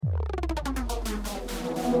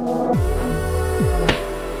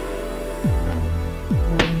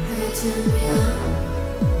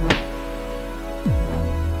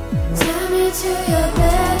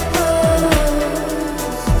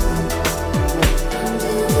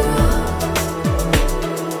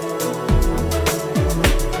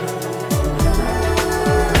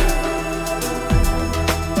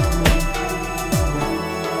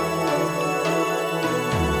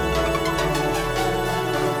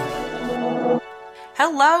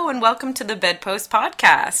Hello and welcome to the Bedpost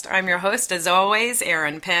Podcast. I'm your host, as always,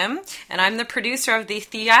 Erin Pym, and I'm the producer of the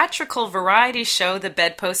theatrical variety show, The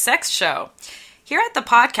Bedpost Sex Show. Here at the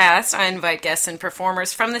podcast, I invite guests and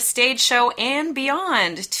performers from the stage show and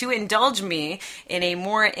beyond to indulge me in a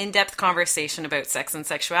more in-depth conversation about sex and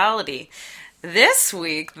sexuality. This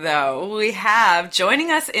week, though, we have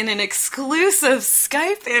joining us in an exclusive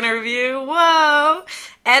Skype interview,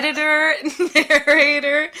 editor,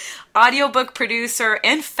 narrator, audiobook producer,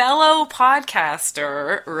 and fellow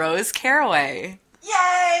podcaster, Rose Caraway.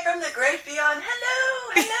 Yay, from the great beyond.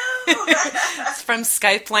 Hello. It's from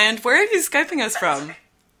Skype land. Where are you Skyping us from?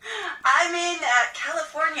 I'm in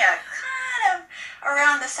California, kind of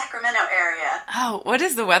around the Sacramento area. Oh, what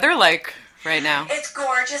is the weather like right now? It's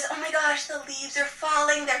gorgeous. Oh my gosh, the leaves are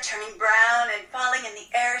falling. They're turning brown and falling, and the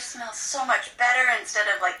air smells so much better instead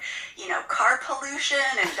of car pollution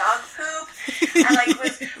and dog poop. We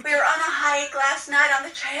were on a hike last night on the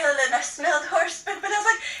trail, and I smelled horse poop, and I was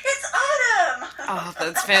like, it's autumn. Oh,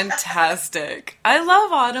 that's fantastic. I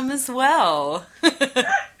love autumn as well.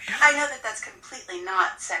 I know that that's completely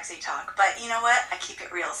not sexy talk, but you know what? I keep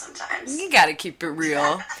it real sometimes. You gotta keep it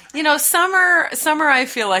real. Summer I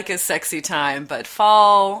feel like is sexy time, but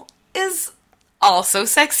fall is also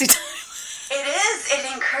sexy time. It is. It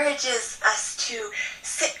encourages us to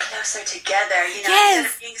sit closer together, yes. Instead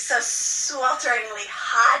of being so swelteringly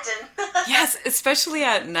hot and... Yes, especially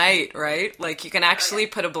at night, right? Like, you can actually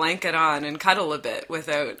put a blanket on and cuddle a bit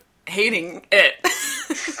without hating it.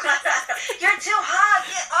 You're too hot!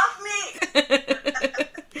 Get off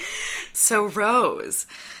me! So, Rose,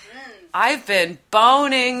 I've been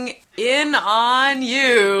boning in on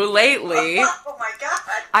you lately. Oh my God.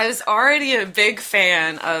 I was already a big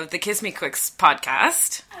fan of the Kiss Me Quicks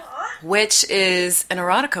podcast, which is an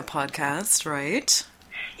erotica podcast, right?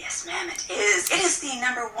 Yes, ma'am, it is. It is the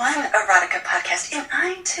 #1 erotica podcast in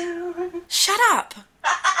iTunes. Shut up.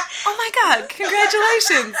 Oh my God,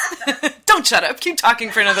 congratulations. Don't shut up. Keep talking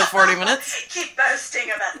for another 40 minutes. Keep boasting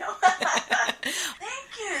about no.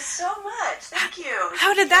 Thank you so much. Thank you.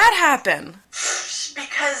 How did that happen?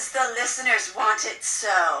 Because the listeners want it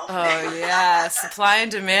so. Oh yeah, supply and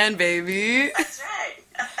demand, baby. That's right.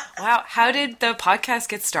 Wow, how did the podcast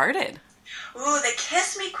get started? Ooh, the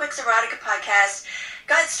Kiss Me Quicks erotica podcast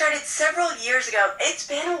got started several years ago. It's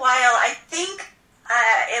been a while. I think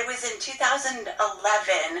it was in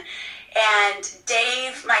 2011, and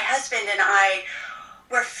Dave, my husband, and I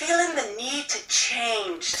were feeling the need to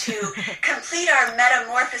change, to complete our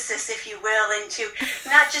metamorphosis, if you will, into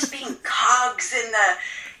not just being cogs in the,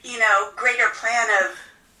 greater plan of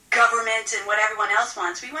government and what everyone else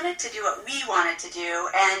wants. We wanted to do what we wanted to do,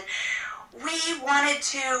 and we wanted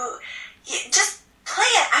to just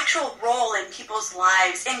play an actual role in people's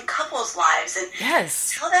lives, in couples' lives, and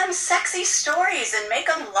tell them sexy stories and make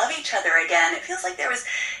them love each other again. It feels like there was,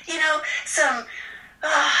 some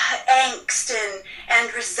angst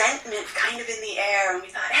and resentment kind of in the air, and we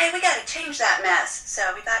thought, hey, we got to change that mess.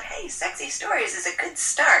 So we thought, hey, sexy stories is a good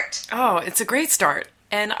start. Oh, it's a great start.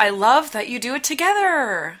 And I love that you do it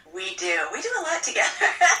together. We do. We do a lot together.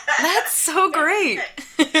 That's so great.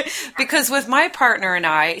 Because with my partner and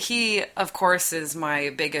I, he, of course, is my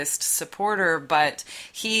biggest supporter, but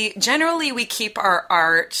we keep our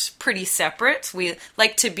art pretty separate. We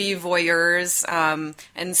like to be voyeurs and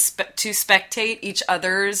to spectate each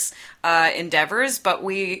other's endeavors, but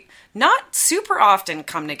we not super often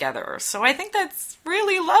come together. So I think that's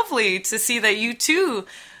really lovely to see that you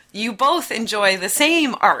both enjoy the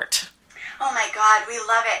same art. Oh my God, we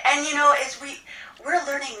love it. And we're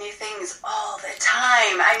learning new things all the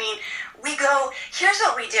time. I mean, here's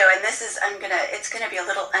what we do, and it's gonna be a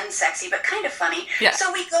little unsexy, but kind of funny. Yeah.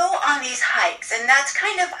 So we go on these hikes, and that's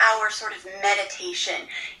kind of our sort of meditation,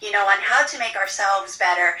 on how to make ourselves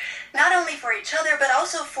better, not only for each other, but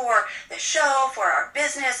also for the show, for our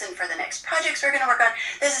business, and for the next projects we're gonna work on.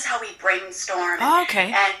 This is how we brainstorm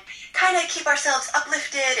and kind of keep ourselves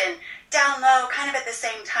uplifted and down low, kind of at the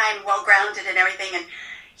same time, well grounded and everything. And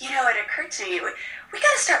it occurred to me, we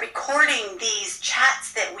got to start recording these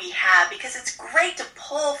chats that we have, because it's great to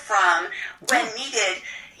pull from when needed,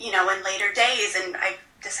 in later days. And I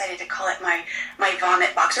decided to call it my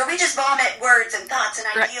vomit box, or we just vomit words and thoughts and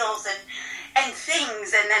ideals and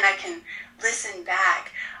things, and then I can listen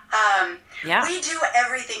back. We do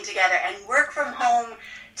everything together and work from home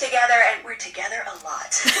together, and we're together a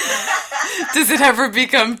lot. Does it ever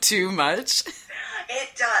become too much?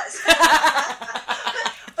 It does.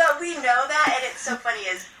 But we know that, and it's so funny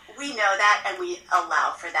is we know that and we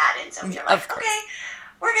allow for that, and so we're like, okay,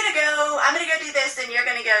 I'm going to go do this, and you're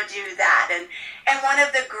going to go do that. And one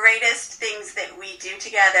of the greatest things that we do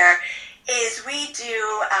together is we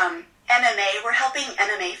do MMA. We're helping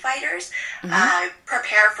MMA fighters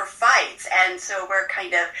prepare for fights, and so we're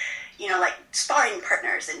kind of, like sparring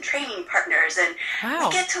partners and training partners, and we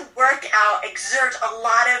get to work out, exert a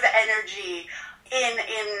lot of energy in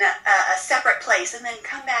a separate place, and then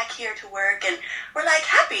come back here to work, and we're like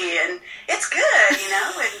happy, and it's good, and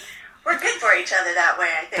we're good for each other that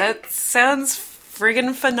way, I think. That sounds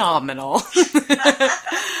friggin' phenomenal. It's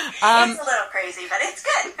a little crazy, but it's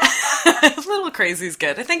good. A little crazy is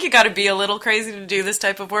good. I think you got to be a little crazy to do this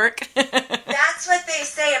type of work. That's what they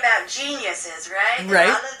say about geniuses, right? Right.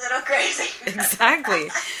 They're all a little crazy. Exactly.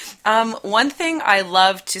 One thing I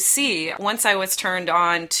love to see, once I was turned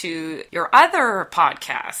on to your other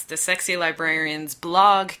podcast, the Sexy Librarians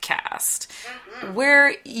Blogcast,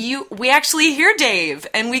 where we actually hear Dave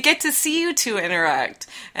and we get to see you two interact.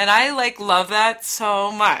 And I love that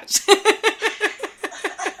so much.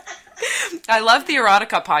 I love the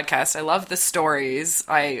erotica podcast. I love the stories.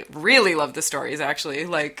 I really love the stories, actually.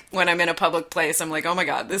 Like, when I'm in a public place, I'm like, oh my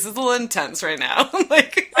god, this is a little intense right now. Oh my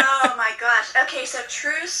gosh. Okay, so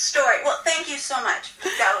true story. Well, thank you so much.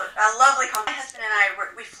 That was a lovely comment. My husband and I,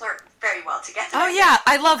 we flirt very well together. Oh yeah,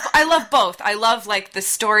 I love both. I love the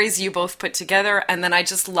stories you both put together, and then I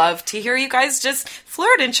just love to hear you guys just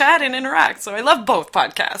flirt and chat and interact. So I love both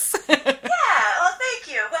podcasts. Yeah, well, thank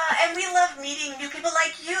you. Well, and we love meeting new people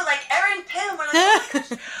like you, like Erin Pym. We're like, oh my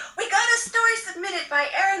gosh, we got a story submitted by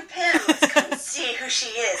Erin Pym. Let's come and see who she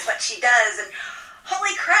is, what she does, and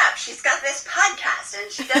holy crap, she's got this podcast and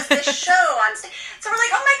she does this show on stage. So we're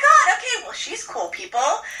like, oh my god, okay, well, she's cool, people.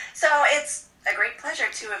 So it's a great pleasure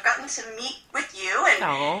to have gotten to meet with you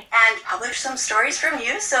and publish some stories from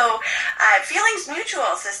you. So feelings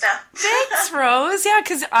mutual, sister. Thanks, Rose. Yeah,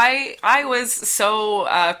 because I was so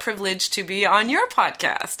privileged to be on your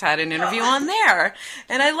podcast. Had an interview on there,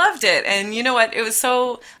 and I loved it. And you know what? It was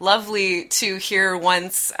so lovely to hear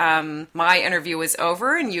once my interview was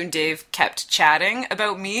over and you and Dave kept chatting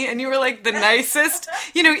about me, and you were like the nicest.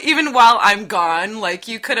 Even while I'm gone,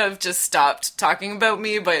 you could have just stopped talking about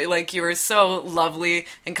me, but you were so lovely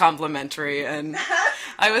and complimentary, and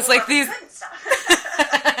I was like, these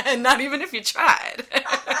not even if you tried.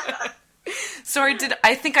 Sorry,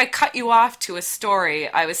 I think I cut you off to a story.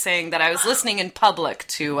 I was saying that I was listening in public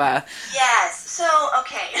to Yes, so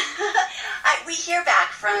okay. We hear back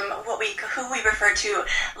from who we refer to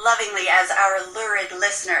lovingly as our lurid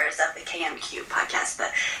listeners of the KMQ podcast,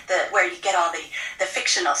 the where you get all the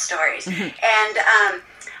fictional stories. And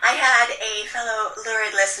I had a fellow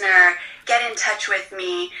lurid listener get in touch with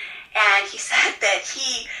me, and he said that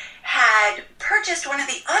he had purchased one of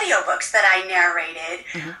the audiobooks that I narrated,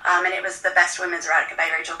 and it was The Best Women's Erotica by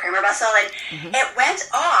Rachel Kramer Bussell, and it went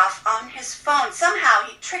off on his phone. Somehow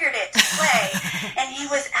he triggered it to play, and he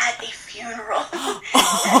was at a funeral. And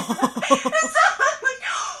so I'm like,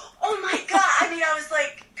 oh my god. I mean, I was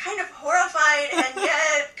kind of horrified, and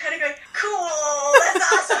yet kind of going, cool,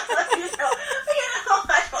 that's awesome. I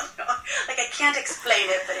don't know. I can't explain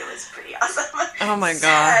it, but it was pretty awesome. Oh my gosh.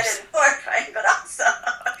 Sad and horrifying, but also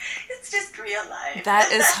it's just real life.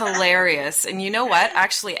 That is hilarious. And you know what?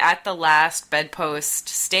 Actually, at the last Bedpost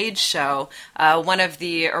stage show, one of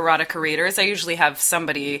the erotica readers, I usually have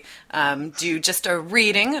somebody do just a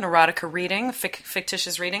reading, an erotica reading,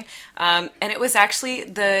 fictitious reading, and it was actually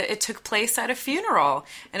it took place at a funeral,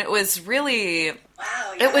 and it was really...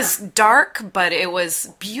 Wow, yeah. It was dark, but it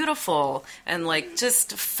was beautiful and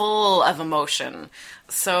just full of emotion.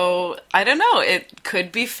 So, I don't know, it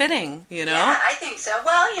could be fitting, Yeah, I think so.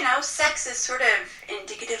 Well, sex is sort of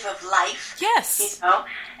indicative of life. Yes.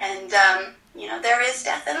 And, there is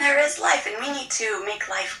death and there is life, and we need to make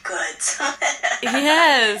life good.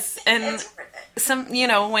 Yes, and it's worth it. some,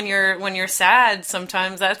 when you're sad,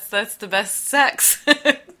 sometimes that's the best sex.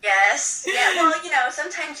 Yes. Yeah, well,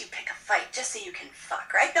 sometimes you pick a fight just so you can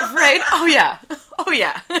fuck, right? Right. Oh, yeah. Oh,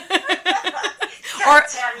 yeah. God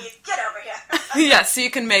damn you, get over here. Yeah, so you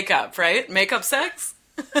can make up, right? Make up sex?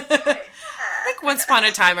 I think once upon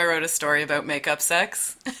a time I wrote a story about make-up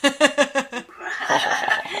sex.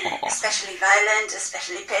 Especially violent,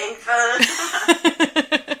 especially painful.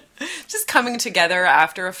 Just coming together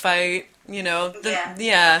after a fight,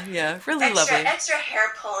 Really lovely. Extra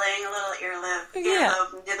hair pulling, a little earlobe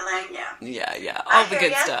nibbling, Yeah, all the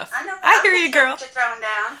good stuff. I hear you, girl. You're throwing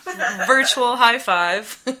down. Virtual high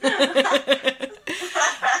five.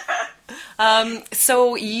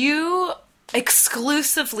 So you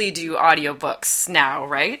exclusively do audiobooks now,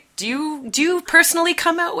 right? Do you personally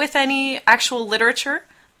come out with any actual literature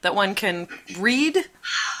that one can read?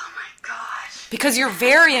 Oh my gosh. Because you're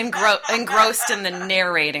very engrossed in the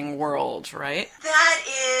narrating world, right? That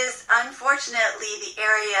is, unfortunately, the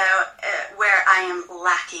area where I am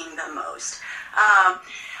lacking the most.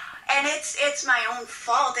 And it's my own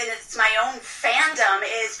fault, and it's my own fandom,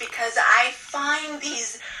 is because I find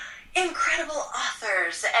these incredible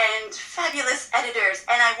authors and fabulous editors,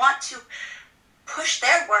 and I want to push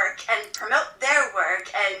their work and promote their work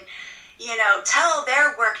and, tell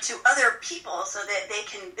their work to other people so that they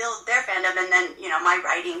can build their fandom, and then, my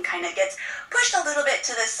writing kind of gets pushed a little bit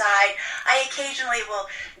to the side. I occasionally will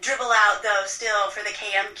dribble out, though, still for the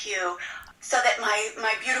KMQ, so that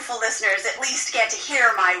my beautiful listeners at least get to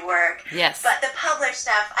hear my work. Yes. But the published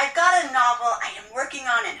stuff, I've got a novel I am working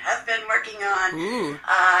on and have been working on. Ooh.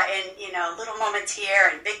 And, little moments here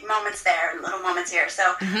and big moments there and little moments here.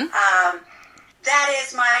 So that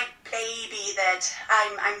is my baby that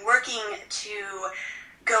I'm working to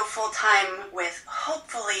go full-time with,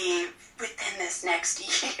 hopefully within this next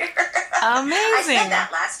year. Amazing. I said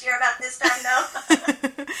that last year about this time,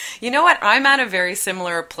 though. You know what? I'm at a very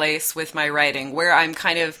similar place with my writing, where I'm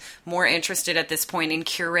kind of more interested at this point in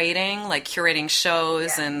curating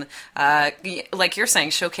shows and, like you're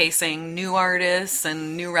saying, showcasing new artists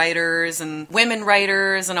and new writers and women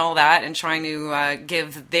writers and all that, and trying to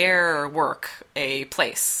give their work a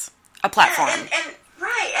place, a platform. Yeah,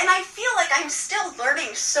 right, and I feel like I'm still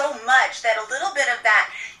learning so much that a little bit of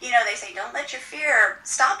that, they say, don't let your fear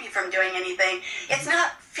stop you from doing anything. It's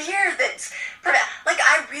not fear that's, like,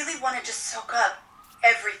 I really want to just soak up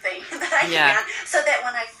everything that I can, so that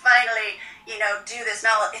when I finally, do this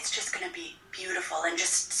novel, it's just going to be beautiful and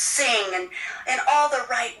just sing and in all the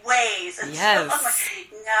right ways. And yes. So I'm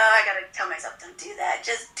like, no, I got to tell myself, don't do that.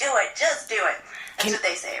 Just do it. Just do it. That's what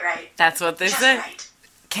they say, right? That's what they just say. Right.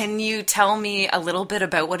 Can you tell me a little bit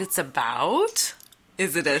about what it's about?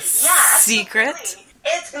 Is it a secret?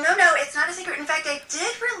 Absolutely. It's not a secret. In fact, I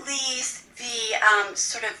did release the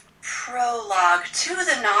sort of prologue to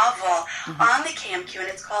the novel on the KMQ, and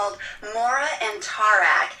it's called Mora and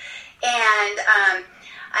Tarak. And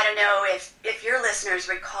I don't know if your listeners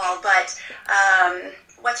recall, but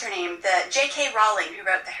what's her name? The J.K. Rowling, who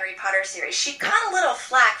wrote the Harry Potter series, she got a little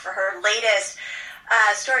flack for her latest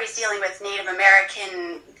stories dealing with Native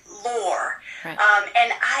American lore. Right.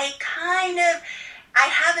 And I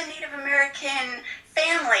have a Native American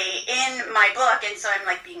family in my book, and so I'm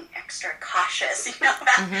like being extra cautious, about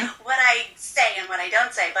what I say and what I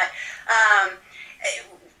don't say. But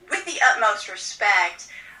with the utmost respect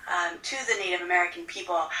to the Native American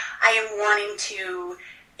people, I am wanting to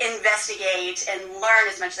investigate and learn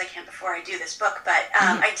as much as I can before I do this book. But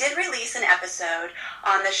I did release an episode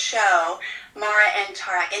on the show, Mara and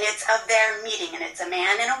Tarak, and it's of their meeting, and it's a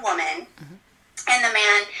man and a woman. And the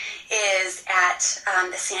man is at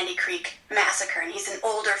the Sandy Creek Massacre, and he's an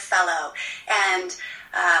older fellow. And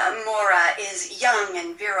Mora is young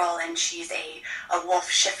and virile, and she's a wolf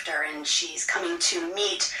shifter, and she's coming to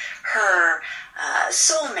meet her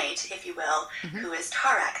soulmate, if you will, who is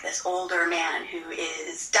Tarak, this older man who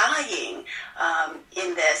is dying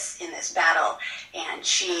in this battle, and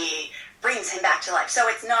she brings him back to life. So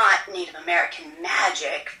it's not Native American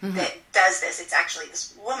magic that does this. It's actually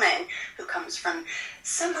this woman who comes from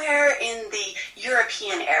somewhere in the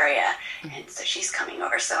European area, and so she's coming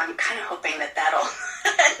over. So I'm kind of hoping that that'll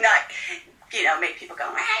not, make people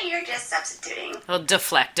go, you're just substituting. It'll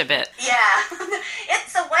deflect a bit. Yeah.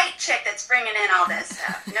 It's a white chick that's bringing in all this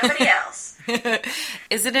stuff. Nobody else.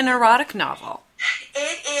 Is it an erotic novel?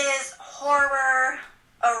 It is horror,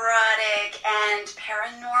 erotic, and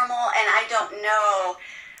paranormal, and I don't know.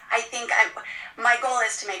 I think my goal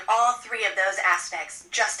is to make all three of those aspects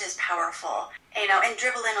just as powerful, and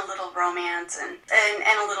dribble in a little romance and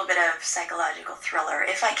a little bit of psychological thriller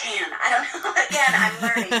if I can. I don't know. Again, I'm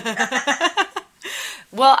learning.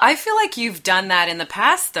 Well, I feel like you've done that in the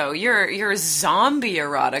past, though. You're zombie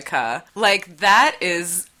erotica. Like, that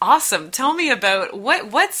is awesome. Tell me about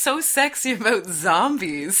what's so sexy about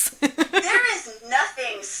zombies? There is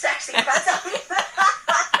nothing sexy about zombies.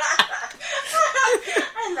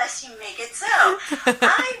 Unless you make it so.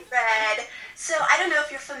 I don't know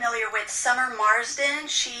if you're familiar with Summer Marsden.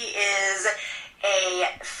 She is a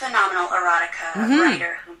phenomenal erotica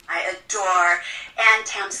writer whom I adore, and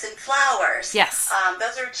Tamsin Flowers. Yes.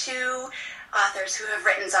 Those are two authors who have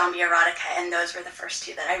written zombie erotica, and those were the first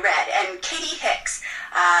two that I read. And Katie Hicks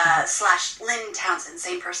 / Lynn Townsend,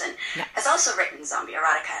 same person, has also written zombie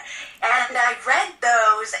erotica. And I read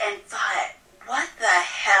those and thought, what the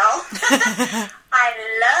hell? I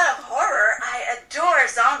love horror. I adore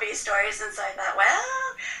zombie stories. And so I thought,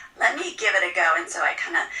 well, let me give it a go. And so I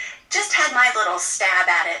kind of just had my little stab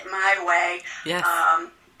at it my way. Yes.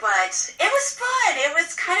 But it was fun. It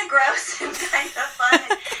was kind of gross and kind of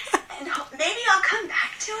fun. And maybe I'll come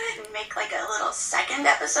back to it and make like a little second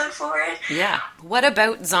episode for it. Yeah. What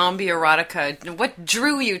about zombie erotica? What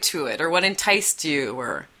drew you to it, or what enticed you,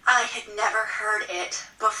 or? I had never heard it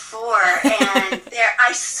before, and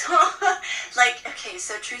I saw, okay,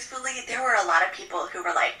 so truthfully, there were a lot of people who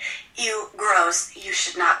were like, ew, gross, you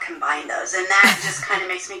should not combine those, and that just kind of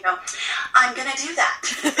makes me go, I'm gonna do that.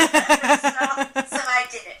 so I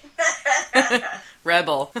did it.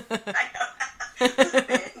 Rebel. I know.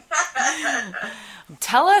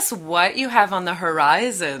 Tell us what you have on the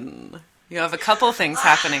horizon. You have a couple things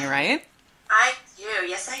happening, right? I do.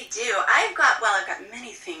 Yes, I do. I've got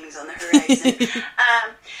many things on the horizon.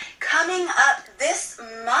 Coming up this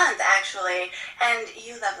month, actually, and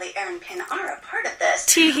you lovely Erin Pin are a part of this.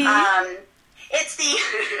 It's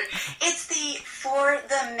the For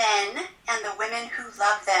the Men and the Women Who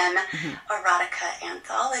Love Them erotica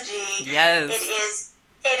anthology. Yes.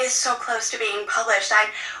 It is so close to being published.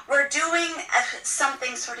 We're doing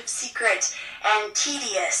something sort of secret and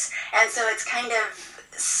tedious, and so it's kind of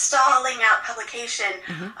stalling out publication.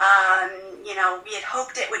 We had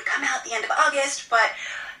hoped it would come out the end of August, but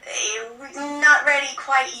we're not ready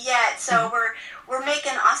quite yet. So we're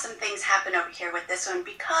making awesome things happen over here with this one,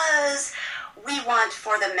 because we want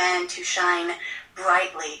For the Men to shine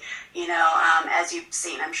brightly. As you've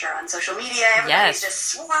seen, I'm sure, on social media, everybody's just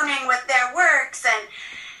swarming with their works, and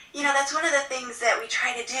that's one of the things that we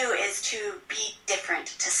try to do, is to be different,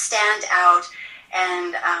 to stand out,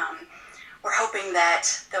 and we're hoping that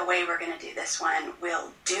the way we're going to do this one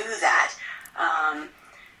will do that.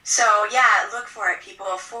 Look for it,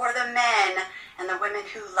 people. For the Men and the Women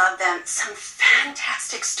Who Love Them. Some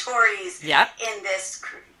fantastic stories in this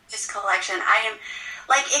collection.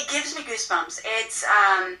 It gives me goosebumps. It's,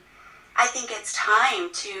 I think it's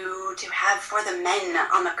time to have For the Men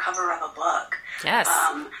on the cover of a book. Yes.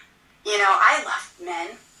 I love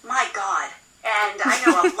men. My God. And I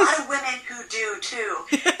know a lot of women who do, too.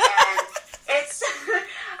 And it's,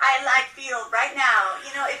 I feel right now,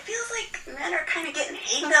 it feels like men are kind of getting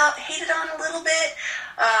hated on a little bit.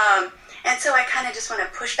 And so I kind of just want to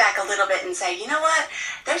push back a little bit and say, you know what?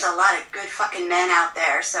 There's a lot of good fucking men out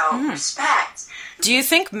there, so respect. Do you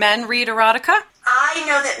think men read erotica? I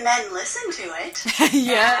know that men listen to it.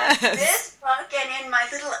 Yes. This book, and in my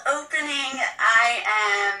little opening, I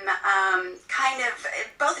am kind of,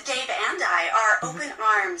 both Dave and I are open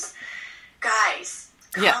arms. Guys,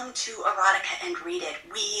 come to erotica and read it.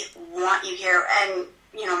 We want you here. And,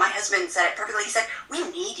 my husband said it perfectly. He said, we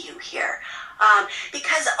need you here.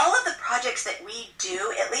 Because all of the projects that we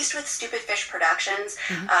do, at least with Stupid Fish Productions,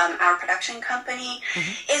 our production company,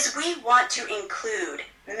 is we want to include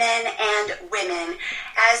men and women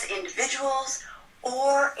as individuals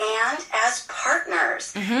and as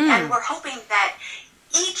partners. And we're hoping that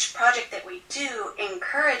each project that we do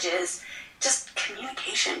encourages just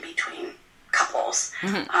communication between couples,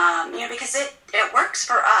 because it works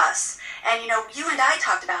for us. And, you and I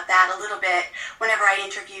talked about that a little bit whenever I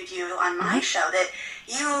interviewed you on my show, that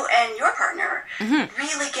you and your partner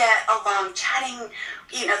really get along chatting,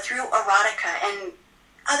 through erotica, and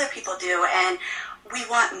other people do, and we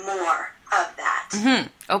want more of that.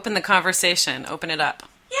 Open the conversation, open it up.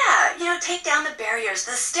 Yeah, take down the barriers,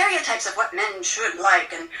 the stereotypes of what men should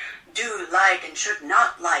like and do like and should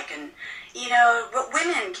not like, and but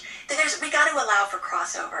women, we got to allow for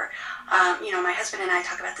crossover. My husband and I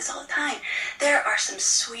talk about this all the time. There are some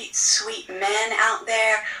sweet, sweet men out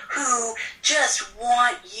there who just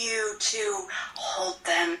want you to hold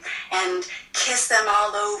them and kiss them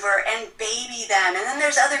all over and baby them. And then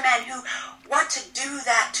there's other men who want to do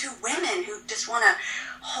that to women, who just want to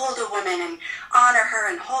hold a woman and honor her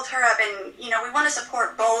and hold her up. And, we want to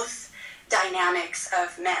support both dynamics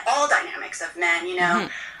of men, all dynamics of men,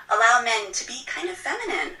 allow men to be kind of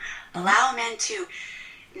feminine, allow men to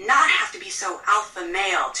not have to be so alpha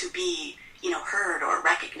male to be, heard or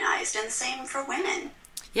recognized, and the same for women.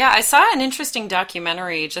 Yeah, I saw an interesting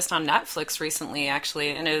documentary just on Netflix recently, actually,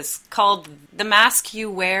 and it was called The Mask You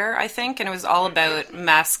Wear, I think, and it was all about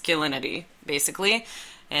masculinity, basically,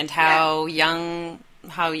 and how young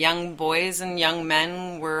how young boys and young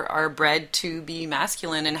men are bred to be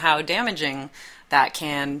masculine and how damaging that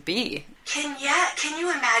can be. Can you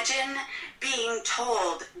imagine being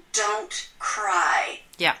told, don't cry?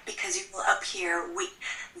 Yeah. Because you will appear weak.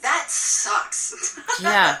 That sucks.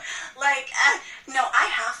 Yeah. No, I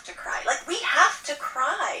have to cry. We have to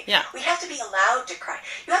cry. Yeah. We have to be allowed to cry.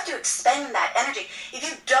 You have to expend that energy. If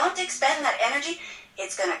you don't expend that energy,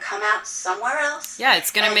 it's going to come out somewhere else. Yeah, it's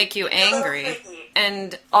going to make you angry.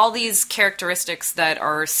 And all these characteristics that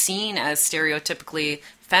are seen as stereotypically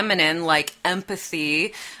feminine, like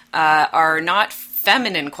empathy, are not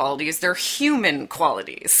feminine qualities, they're human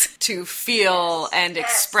qualities. To feel and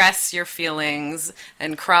express your feelings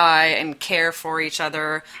and cry and care for each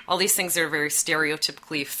other. All these things are very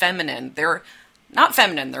stereotypically feminine. They're not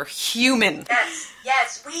feminine, they're human.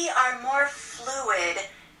 Yes, we are more fluid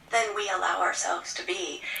than we allow ourselves to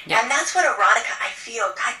be. Yeah. And that's what erotica, I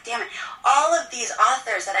feel, God damn it, all of these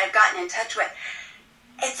authors that I've gotten in touch with,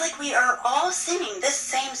 it's like we are all singing this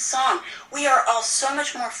same song. We are all so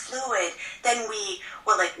much more fluid than we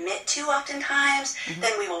will admit to oftentimes,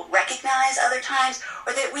 than we will recognize other times,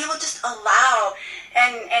 or that we will just allow.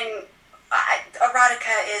 And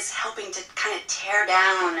erotica is helping to kind of tear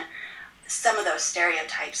down some of those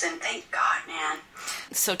stereotypes, and thank God, man.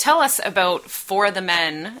 So tell us about For the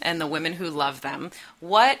Men and the Women Who Love Them.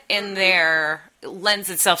 What in there lends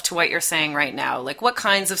itself to what you're saying right now? What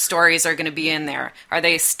kinds of stories are going to be in there? Are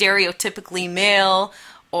they stereotypically male,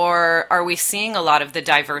 or are we seeing a lot of the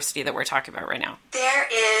diversity that we're talking about right now? There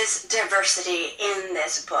is diversity in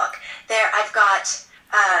this book. I've got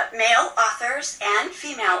male authors and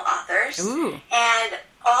female authors. Ooh. And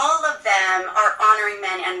all of them are honoring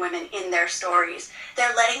men and women in their stories.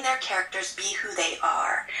 They're letting their characters be who they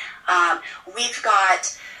are. We've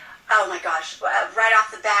got, oh my gosh, right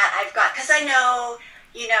off the bat, because I know,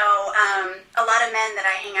 a lot of men that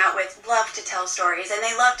I hang out with love to tell stories, and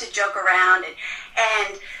they love to joke around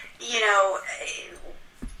and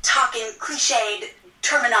talking cliched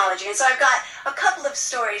terminology. And so I've got a couple of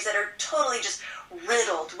stories that are totally just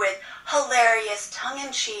riddled with hilarious,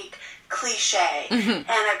 tongue-in-cheek cliche, and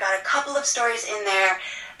I've got a couple of stories in there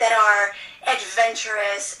that are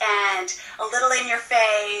adventurous and a little in your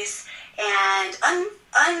face and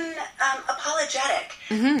unapologetic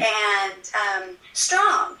and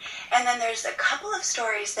strong. And then there's a couple of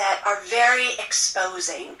stories that are very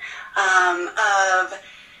exposing of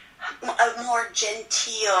a more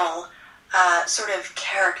genteel sort of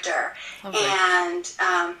character. Okay.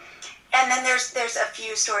 And then there's a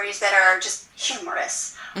few stories that are just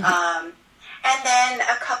humorous. And then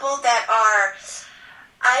a couple that are,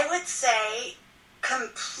 I would say,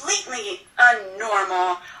 completely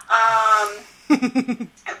unnormal,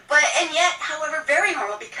 and yet, however, very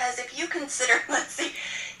normal, because if you consider, let's see,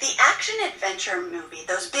 the action-adventure movie,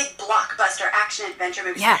 those big blockbuster action-adventure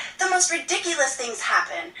movies, the most ridiculous things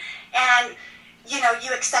happen, and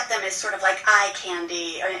you accept them as sort of like eye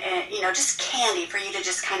candy, or, just candy for you to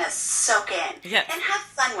just kind of soak in and have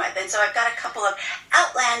fun with. And so I've got a couple of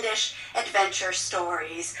outlandish adventure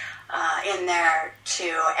stories in there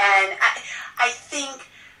too. And I think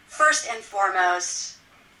first and foremost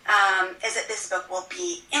is that this book will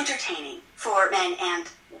be entertaining for men and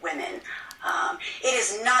women. It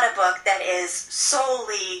is not a book that is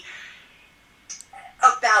solely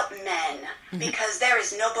about men, because there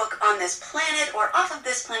is no book on this planet or off of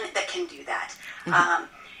this planet that can do that.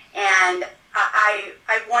 And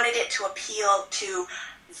I wanted it to appeal to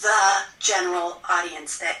the general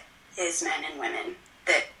audience that is men and women,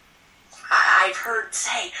 that I've heard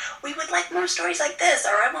say, we would like more stories like this,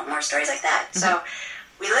 or I want more stories like that. So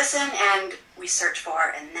we listen and we search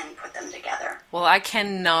for and then put them together. Well, I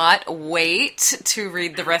cannot wait to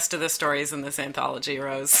read the rest of the stories in this anthology,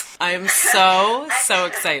 Rose. I am so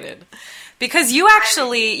excited. Because you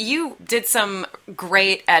did some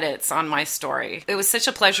great edits on my story. It was such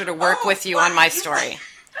a pleasure to work with you on my story.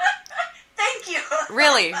 Thank you.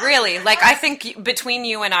 Really. I think between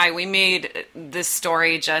you and I, we made this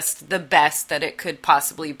story just the best that it could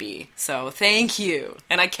possibly be. So thank you.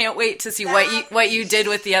 And I can't wait to see what you did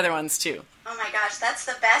with the other ones too. Oh my gosh, that's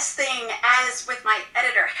the best thing, as with my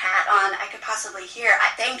editor hat on, I could possibly hear.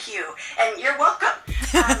 Thank you, and you're welcome.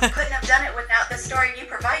 Couldn't have done it without the story you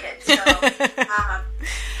provided. So,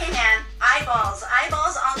 hey man, eyeballs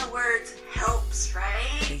on the words helps,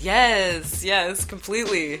 right? Yes,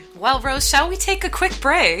 completely. Well, Rose, shall we take a quick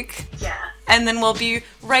break? Yeah. And then we'll be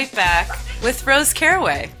right back with Rose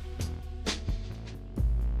Caraway.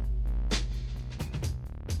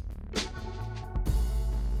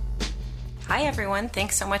 Hi everyone,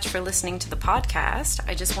 thanks so much for listening to the podcast.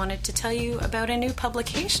 I just wanted to tell you about a new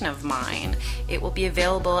publication of mine. It will be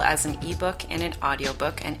available as an ebook and an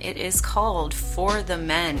audiobook, and it is called For the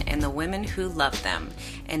Men and the Women Who Love Them,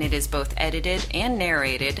 and it is both edited and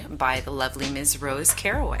narrated by the lovely Ms. Rose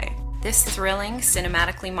Caraway. This thrilling,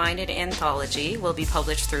 cinematically minded anthology will be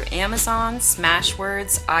published through Amazon,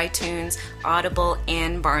 Smashwords, iTunes, Audible,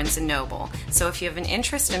 and Barnes & Noble. So if you have an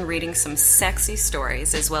interest in reading some sexy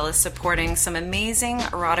stories as well as supporting some amazing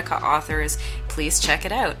erotica authors, please check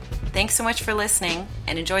it out. Thanks so much for listening,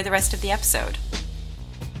 and enjoy the rest of the episode.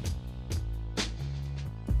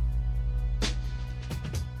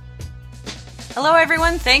 Hello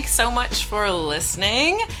everyone, thanks so much for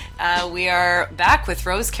listening. We are back with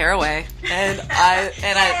Rose Caraway, and I,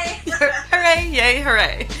 hooray, yay,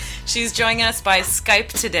 hooray. She's joining us by Skype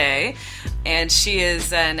today, and she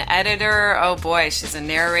is an editor, oh boy, she's a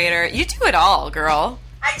narrator. You do it all, girl.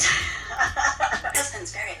 My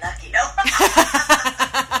husband's very lucky, no?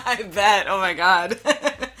 I bet, oh my god.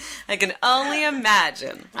 I can only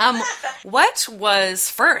imagine. What was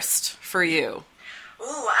first for you?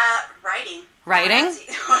 Ooh, writing. Writing?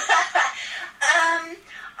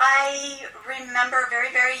 I remember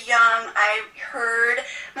very, very young, I heard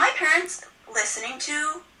my parents listening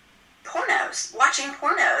to pornos, watching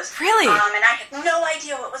pornos. Really? And I had no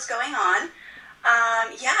idea what was going on.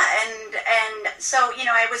 And so, you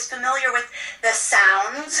know, I was familiar with the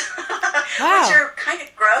sounds, Wow. which are kind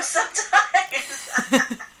of gross sometimes.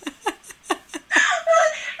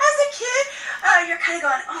 As a kid, you're kind of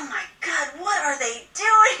going, oh my God, what are they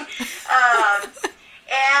doing?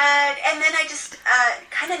 And then I just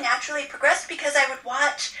kind of naturally progressed because I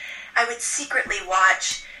would secretly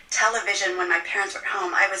watch television when my parents were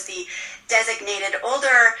home. I was the designated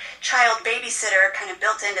older child babysitter kind of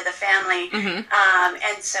built into the family. Mm-hmm.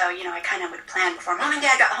 And so, you know, I kind of would plan before Mom and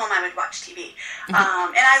Dad got home, I would watch TV. Mm-hmm.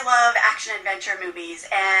 And I love action-adventure movies,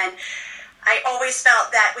 and I always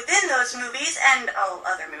felt that within those movies, and all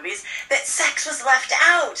other movies, that sex was left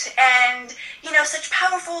out. And, you know, such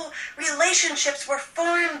powerful relationships were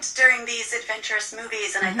formed during these adventurous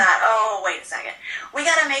movies. And I thought, oh, wait a second. We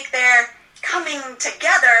got to make their coming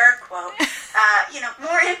together, quote, you know,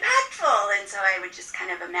 more impactful. And so I would just kind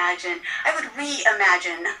of I would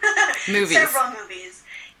reimagine movies. Several movies.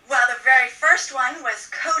 Well, the very first one was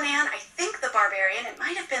Conan, I think the Barbarian. It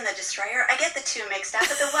might have been the Destroyer. I get the two mixed up,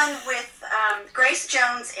 but the one with Grace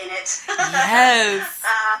Jones in it. Yes.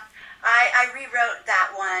 I rewrote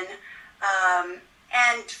that one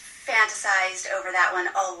and fantasized over that one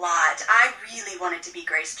a lot. I really wanted to be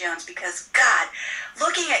Grace Jones because, God,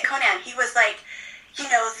 looking at Conan, he was like, you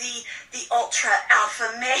know, the ultra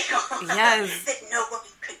alpha male. Yes. That no woman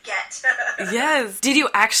could get. Yes. Did you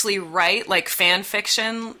actually write, like, fan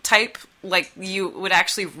fiction type? Like, you would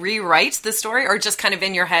actually rewrite the story, or just kind of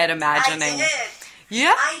in your head imagining? I did.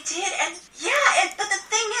 Yeah? I did, but the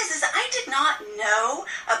thing is I did not know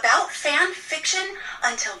about fan fiction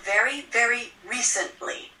until very, very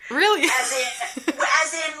recently. Really? As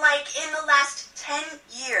in, like, in the last 10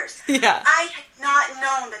 years. Yeah. I had not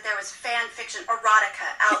known that there was fan fiction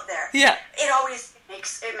erotica out there. Yeah. It always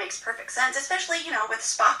makes perfect sense, especially, you know, with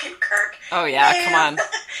Spock and Kirk. Oh, yeah, come on.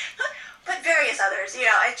 But various others, you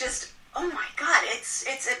know, I just, oh my God,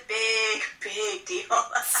 it's a big, big deal.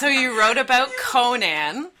 So you wrote about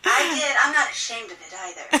Conan. I did. I'm not ashamed of it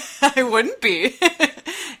either. I wouldn't be.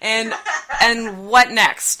 And what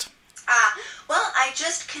next? Well, I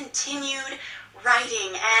just continued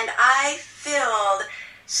writing, and I filled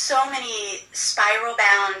so many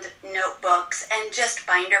spiral-bound notebooks and just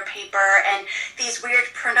binder paper and these weird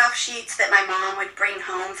print-off sheets that my mom would bring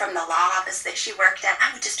home from the law office that she worked at.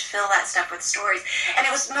 I would just fill that stuff with stories, and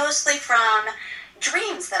it was mostly from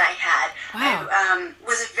dreams that I had. Wow. I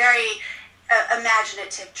was a very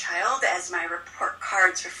imaginative child, as my report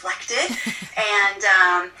cards reflected,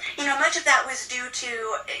 and you know, much of that was due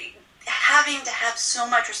to having to have so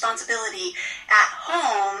much responsibility at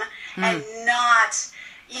home and not,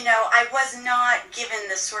 you know, I was not given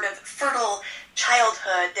this sort of fertile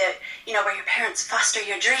childhood that, you know, where your parents foster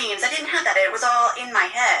your dreams. I didn't have that. It was all in my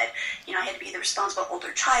head. You know, I had to be the responsible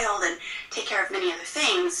older child and take care of many other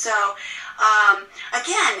things. So,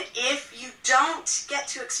 again, if you don't get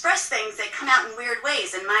to express things, they come out in weird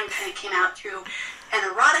ways, and mine kind of came out through an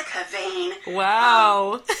erotica vein.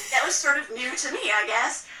 Wow. That was sort of new to me, I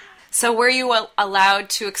guess. So were you allowed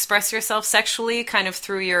to express yourself sexually kind of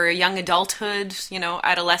through your young adulthood, you know,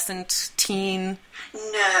 adolescent, teen?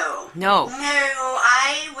 No. No. No,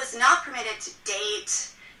 I was not permitted to date,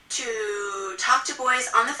 to talk to boys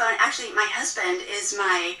on the phone. Actually, my husband is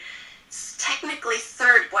my technically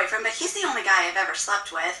third boyfriend, but he's the only guy I've ever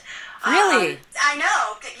slept with. Really? I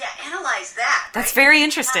know. Yeah, analyze that. That's right? very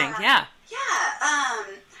interesting. Yeah. Yeah.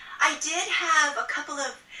 I did have a couple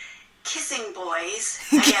of kissing boys,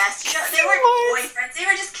 I guess. They weren't boyfriends. They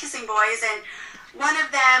were just kissing boys, and one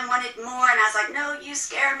of them wanted more, and I was like, no, you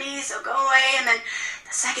scare me, so go away. And then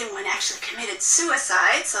the second one actually committed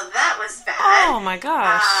suicide, so that was bad. Oh, my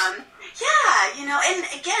gosh. Yeah, and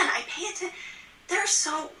again, I pay attention. There are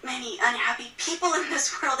so many unhappy people in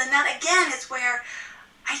this world, and that, again, is where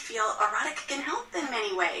I feel erotica can help in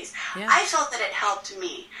many ways. Yeah. I felt that it helped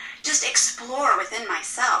me just explore within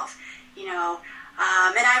myself,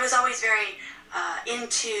 and I was always very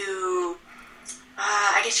into,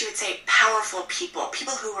 I guess you would say, powerful people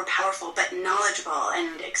who were powerful but knowledgeable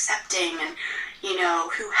and accepting and,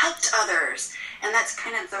 who helped others. And that's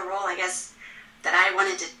kind of the role, I guess, that I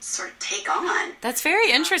wanted to sort of take on. That's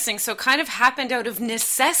very interesting. So kind of happened out of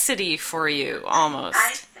necessity for you, almost.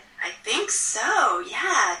 I think so,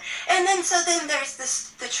 yeah. And then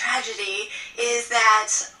there's the tragedy is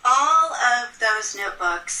that all of those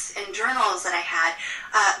notebooks and journals that I had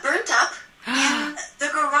burnt up in the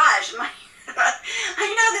garage. I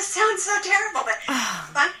know this sounds so terrible, but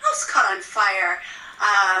my house caught on fire.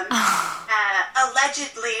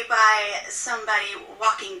 Allegedly by somebody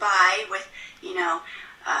walking by with,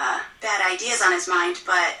 bad ideas on his mind,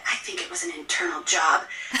 but I think it was an internal job.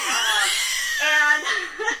 And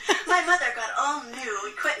my mother got all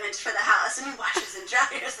new equipment for the house, and washers and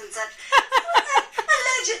dryers and such.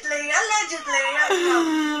 Allegedly.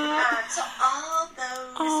 So all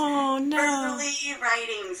those early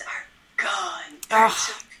writings are gone.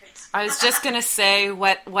 I was just going to say,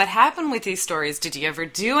 what happened with these stories? Did you ever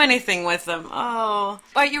do anything with them? Oh.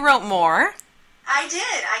 But you wrote more? I did.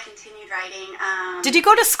 I continued writing. Did you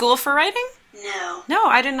go to school for writing? No. No,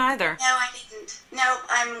 I didn't either. No, I didn't. No,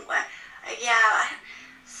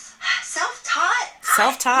 self-taught.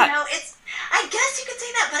 Self-taught. I guess you could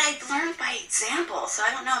say that, but I learned by example, so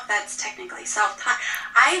I don't know if that's technically self-taught.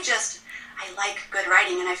 I like good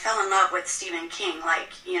writing, and I fell in love with Stephen King,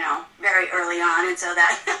 very early on, and so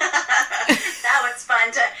that that was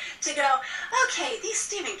fun to go, okay, these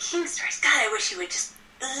Stephen King stories, God, I wish you would just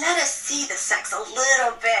let us see the sex a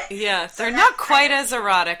little bit. Yeah, they're not quite as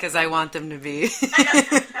erotic as I want them to be.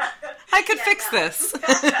 I could fix this.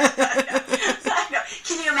 I know.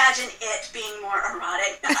 Can you imagine it being more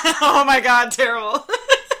erotic? Oh my God, terrible.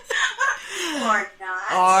 Or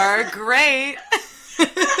not. Or great.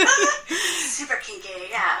 Super kinky,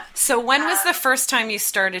 yeah. So when was the first time you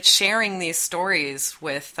started sharing these stories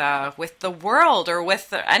with the world or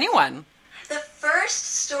with anyone? The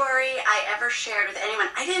first story I ever shared with anyone,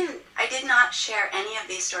 I did not share any of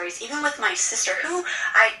these stories, even with my sister, who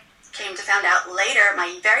I came to find out later,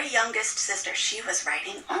 my very youngest sister, she was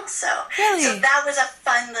writing also. Really? So that was a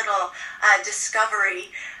fun little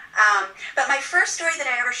discovery. But my first story that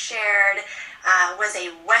I ever shared was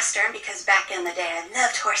a Western, because back in the day I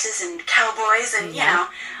loved horses and cowboys, and,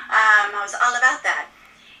 I was all about that.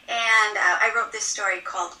 And I wrote this story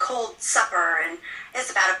called Cold Supper, and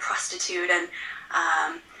it's about a prostitute, and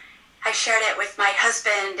I shared it with my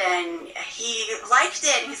husband, and he liked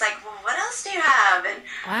it, and he's like, well, what else do you have? And,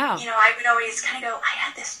 wow. I would always kind of go, I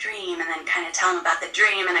had this dream, and then kind of tell him about the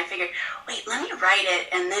dream, and I figured, wait, let me write it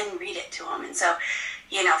and then read it to him. And so,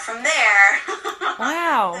 from there,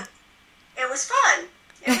 wow, it was fun.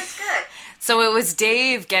 It was good. So it was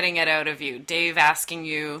Dave getting it out of you, Dave asking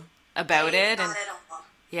you about Dave it. got And it all.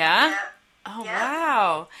 yeah? Yep. Oh, Yep.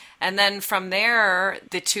 wow. And then from there,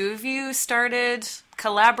 the two of you started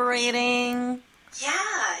collaborating. Yeah.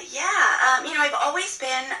 I've always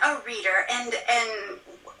been a reader, and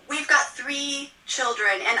we've got 3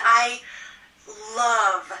 children, and I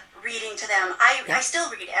love reading to them. I still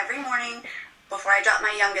read every morning before I drop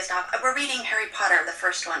my youngest off. We're reading Harry Potter, the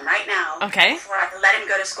first one, right now. Okay. Before I let him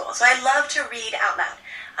go to school. So I love to read out loud.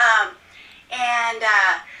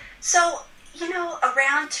 So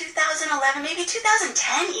around 2011, maybe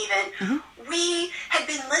 2010 even, we had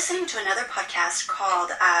been listening to another podcast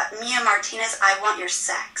called Mia Martinez, I Want Your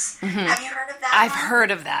Sex. Have you heard of that I've one?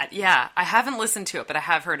 heard of that, yeah. I haven't listened to it, but I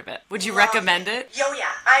have heard of it. Would you recommend it? Oh,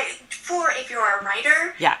 yeah. If you're a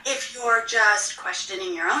writer, yeah. If you're just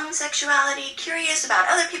questioning your own sexuality, curious about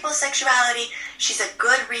other people's sexuality, she's a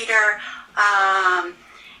good reader,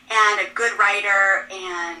 and a good writer,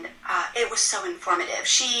 and it was so informative.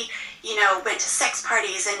 She, went to sex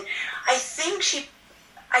parties, and I think she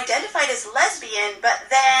identified as lesbian, but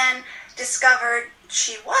then discovered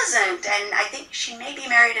she wasn't, and I think she may be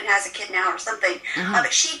married and has a kid now or something.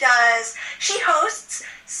 But she hosts,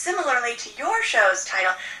 similarly to your show's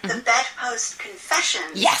title, the Bedpost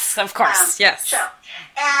Confessions. Yes, of course, yes. Show.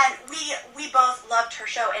 And we both loved her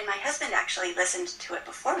show, and my husband actually listened to it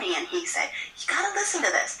before me, and he said, you gotta listen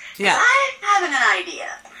to this, because I'm having an idea.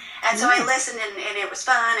 And so I listened, and it was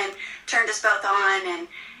fun, and turned us both on, and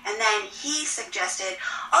then he suggested,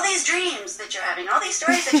 all these dreams that you're having, all these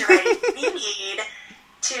stories that you're writing, we need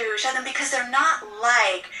to show them, because they're not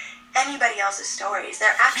like anybody else's stories.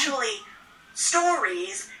 They're actually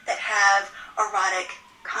stories that have erotic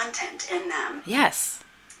content in them. Yes.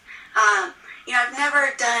 I've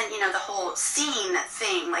never done, the whole scene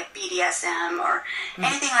thing, like BDSM or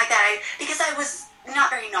anything like that, because I was not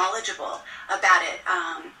very knowledgeable about it.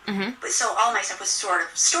 But so all my stuff was sort of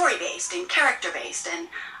story-based and character-based, and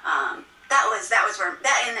that was where,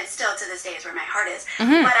 and it still to this day is where my heart is.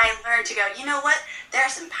 But I learned to go, you know what, there are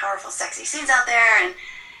some powerful, sexy scenes out there, and,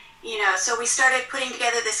 so we started putting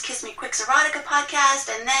together this Kiss Me Quick's Erotica podcast,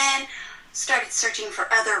 and then started searching for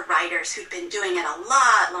other writers who'd been doing it a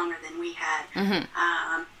lot longer than we had,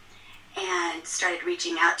 and started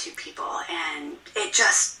reaching out to people, and it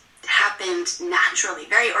just happened naturally,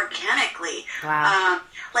 very organically. Wow.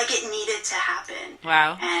 Like it needed to happen.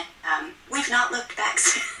 Wow. And we've not looked back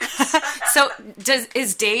since. So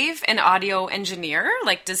is Dave an audio engineer?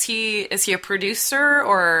 Like, is he a producer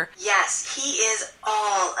or? Yes, he is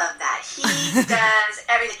all of that. He does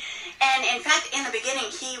everything. And in fact, in the beginning,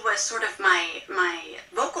 he was sort of my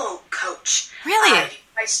vocal coach. Really?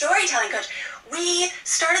 My storytelling coach. We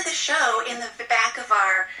started the show in the back of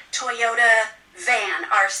our Toyota van,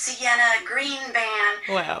 our Sienna green van,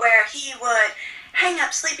 where he would hang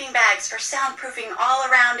up sleeping bags for soundproofing all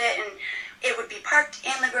around it, and it would be parked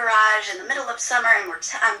in the garage in the middle of summer, and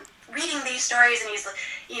I'm reading these stories, and he's,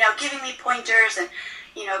 giving me pointers, and,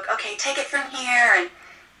 okay, take it from here, and,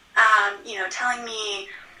 telling me,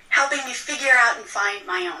 helping me figure out and find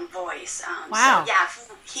my own voice. Wow. So, yeah,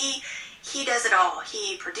 he does it all.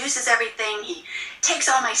 He produces everything. He takes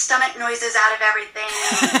all my stomach noises out of everything,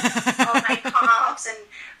 all my coughs and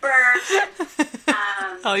burps.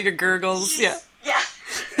 And, all your gurgles, yeah. Yeah.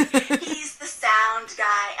 He's the sound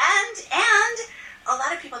guy. And a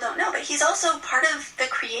lot of people don't know, but he's also part of the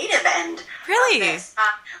creative end. Really? Of this.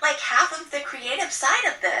 Like half of the creative side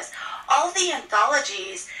of this. All the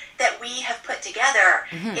anthologies that we have put together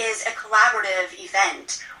is a collaborative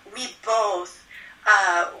event. We both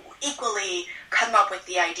equally come up with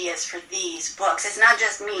the ideas for these books. It's not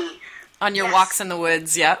just me. On your walks in the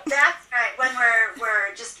woods, yep. That's right. When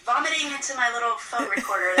we're just vomiting into my little phone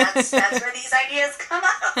recorder, that's where these ideas come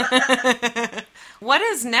up. What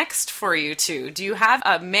is next for you two? Do you have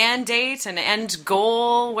a mandate, an end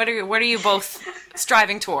goal? What are you both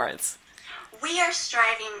striving towards? We are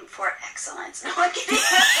striving for excellence. No, I'm kidding.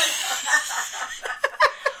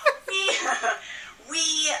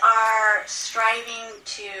 We are striving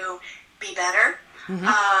to be better,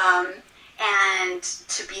 and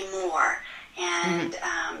to be more, and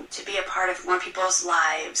to be a part of more people's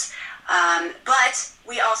lives. But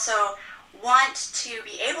we also want to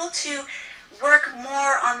be able to work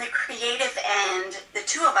more on the creative end, the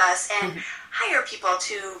two of us, and hire people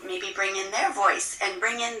to maybe bring in their voice and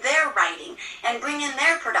bring in their writing and bring in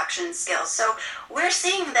their production skills. So we're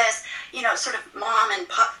seeing this, sort of mom and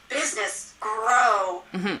pop business grow.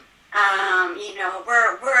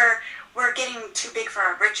 We're getting too big for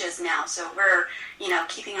our britches now, so we're,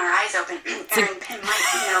 keeping our eyes open. Erin Pym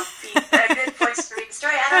might, be a good voice to read the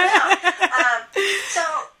story. I don't know. So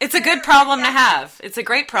it's a good problem to have. It's a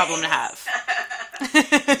great problem to have.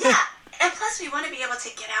 Yeah, and plus we want to be able to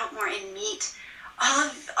get out more and meet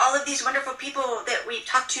all of these wonderful people that we've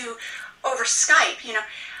talked to over Skype.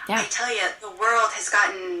 I tell you, the world has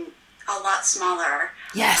gotten a lot smaller.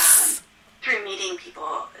 Yes. Through meeting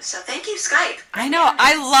people. So thank you, Skype. I know.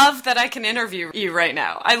 I love that I can interview you right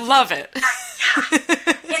now. I love it.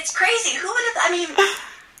 It's crazy. Who would have...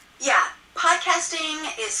 podcasting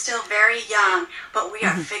is still very young, but we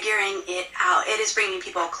are figuring it out. It is bringing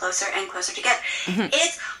people closer and closer together.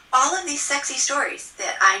 It's all of these sexy stories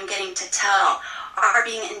that I'm getting to tell are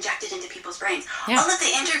being injected into people's brains. All of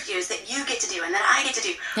the interviews that you get to do and that I get to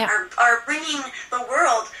do are bringing the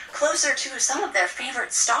world closer to some of their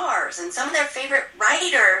favorite stars and some of their favorite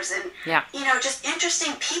writers and, just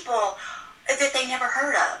interesting people that they never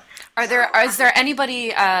heard of. Is there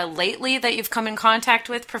anybody lately that you've come in contact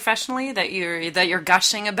with professionally that you're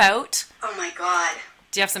gushing about? Oh my God!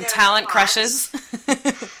 Do you have some talent crushes?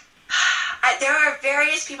 There are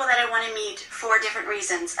various people that I want to meet for different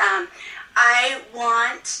reasons. I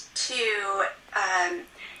want to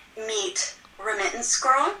meet remittance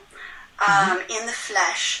girl in the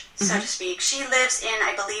flesh, so to speak. She lives in,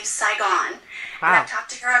 I believe, Saigon. Wow. And I've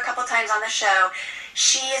talked to her a couple times on the show.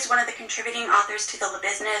 She is one of the contributing authors to the Le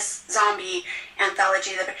Business Zombie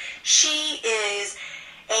anthology. She is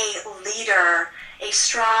a leader, a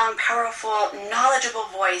strong, powerful, knowledgeable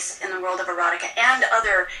voice in the world of erotica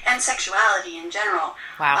and sexuality in general.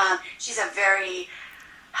 Wow. She's a very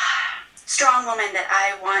strong woman that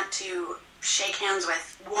I want to shake hands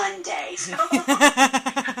with one day. So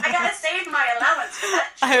I gotta save my allowance for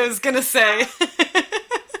that. I was gonna say.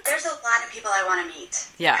 There's a lot of people I want to meet.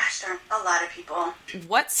 Yeah. Gosh darn, a lot of people.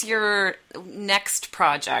 What's your next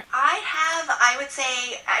project? I would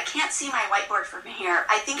say, I can't see my whiteboard from here.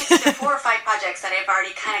 I think it's either 4 or 5 projects that I've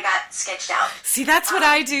already kind of got sketched out. See, that's what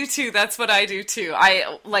I do too.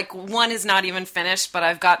 One is not even finished, but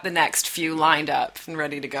I've got the next few lined up and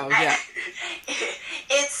ready to go. Yeah.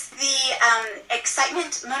 It's the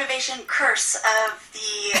excitement, motivation, curse of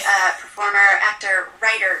the performer, actor,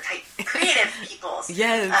 writer type creative peoples.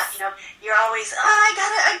 Yes. You're always,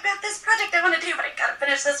 I've got this project I want to do, but I gotta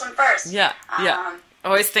finish this one first. Yeah.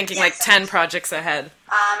 Always thinking like 10 projects ahead.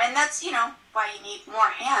 And that's, why you need more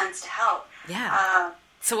hands to help. Yeah.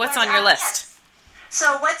 So what's on your list? Yes.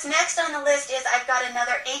 So what's next on the list is I've got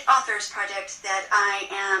another 8 authors project that I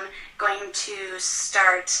am going to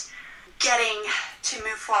start getting to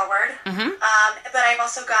move forward. But I've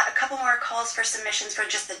also got a couple more calls for submissions for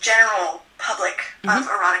just the general public of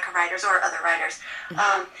erotica writers or other writers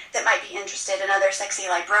that might be interested. Another sexy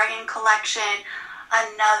librarian collection,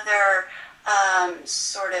 another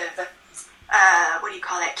sort of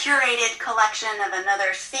curated collection of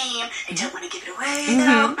another theme. I don't want to give it away,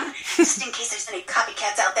 though, just in case there's any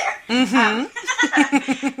copycats out there. But,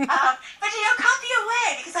 copy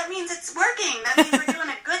away, because that means it's working. That means we're doing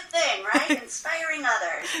a good thing, right? Inspiring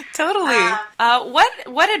others. Totally.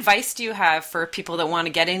 What advice do you have for people that want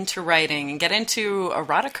to get into writing and get into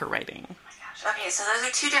erotica writing? Oh my gosh. Okay, so those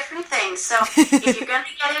are 2 different things. So if you're going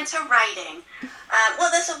to get into writing,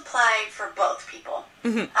 this will apply for both people.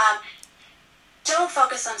 Don't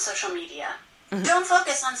focus on social media. Don't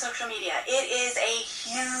focus on social media. It is a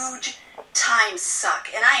huge time suck.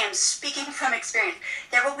 And I am speaking from experience.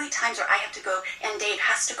 There will be times where I have to go, and Dave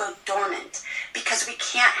has to go dormant, because we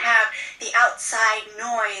can't have the outside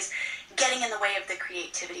noise getting in the way of the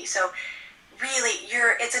creativity. So really,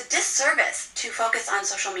 it's a disservice to focus on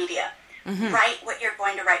social media. Write what you're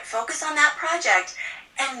going to write. Focus on that project,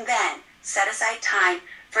 and then set aside time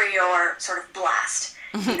for your sort of blast,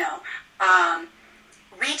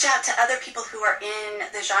 reach out to other people who are in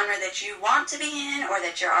the genre that you want to be in or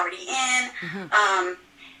that you're already in,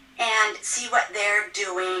 and see what they're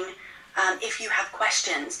doing if you have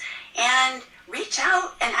questions. And reach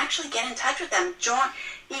out and actually get in touch with them.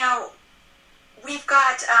 We've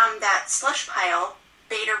got that Slush Pile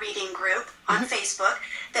beta reading group on Facebook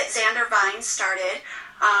that Xander Vines started.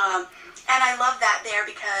 And I love that there,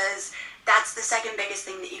 because that's the second biggest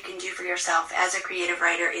thing that you can do for yourself as a creative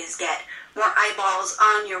writer, is get more eyeballs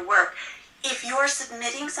on your work. If you're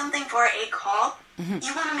submitting something for a call,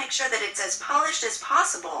 you want to make sure that it's as polished as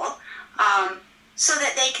possible, so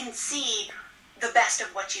that they can see the best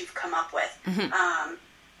of what you've come up with. And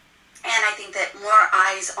I think that more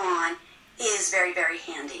eyes on is very, very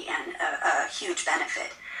handy and a huge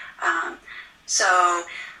benefit. So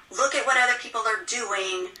look at what other people are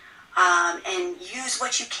doing, and use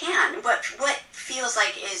what you can, what feels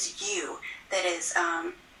like is you, that is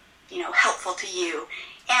helpful to you.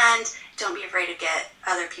 And don't be afraid to get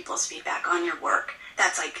other people's feedback on your work.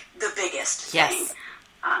 That's like the biggest thing.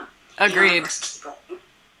 Agreed. Keep going.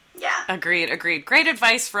 Yeah. Agreed. Great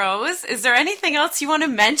advice, Rose. Is there anything else you want to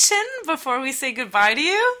mention before we say goodbye to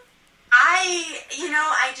you?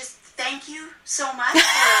 I just thank you so much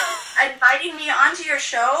for inviting me onto your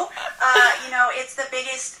show. It's the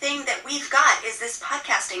biggest thing that we've got is this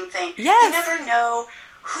podcasting thing. Yes. You never know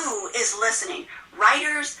who is listening.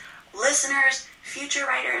 Writers, listeners, future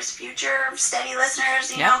writers, future steady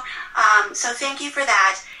listeners, so thank you for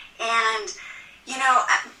that. And,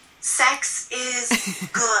 sex is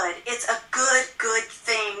good. It's a good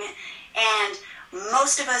thing. And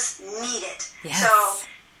most of us need it. Yes. So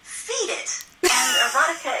feed it. And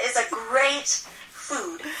erotica is a great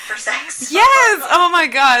food for sex. Yes! Oh my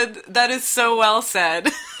God, that is so well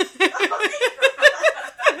said.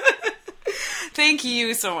 Thank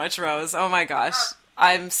you so much, Rose. Oh my gosh.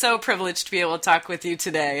 I'm so privileged to be able to talk with you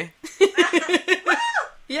today.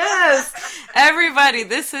 Yes. Everybody,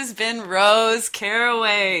 this has been Rose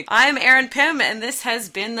Caraway. I'm Erin Pym, and this has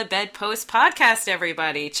been the Bedpost Podcast,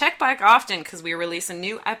 everybody. Check back often because we release a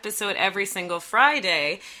new episode every single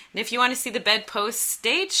Friday. And if you want to see the Bedpost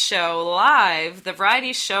stage show live, the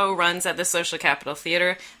variety show runs at the Social Capital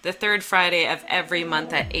Theater the third Friday of every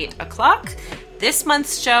month at 8 o'clock. This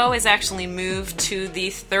month's show is actually moved to the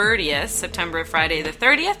 30th, September Friday the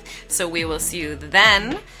 30th, so we will see you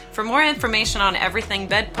then. For more information on everything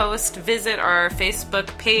Bedpost, visit our Facebook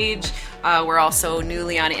page. We're also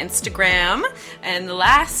newly on Instagram. And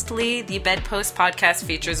lastly, the Bedpost podcast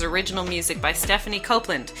features original music by Stephanie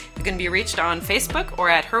Copeland, who can be reached on Facebook or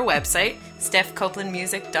at her website,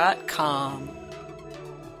 stephcopelandmusic.com.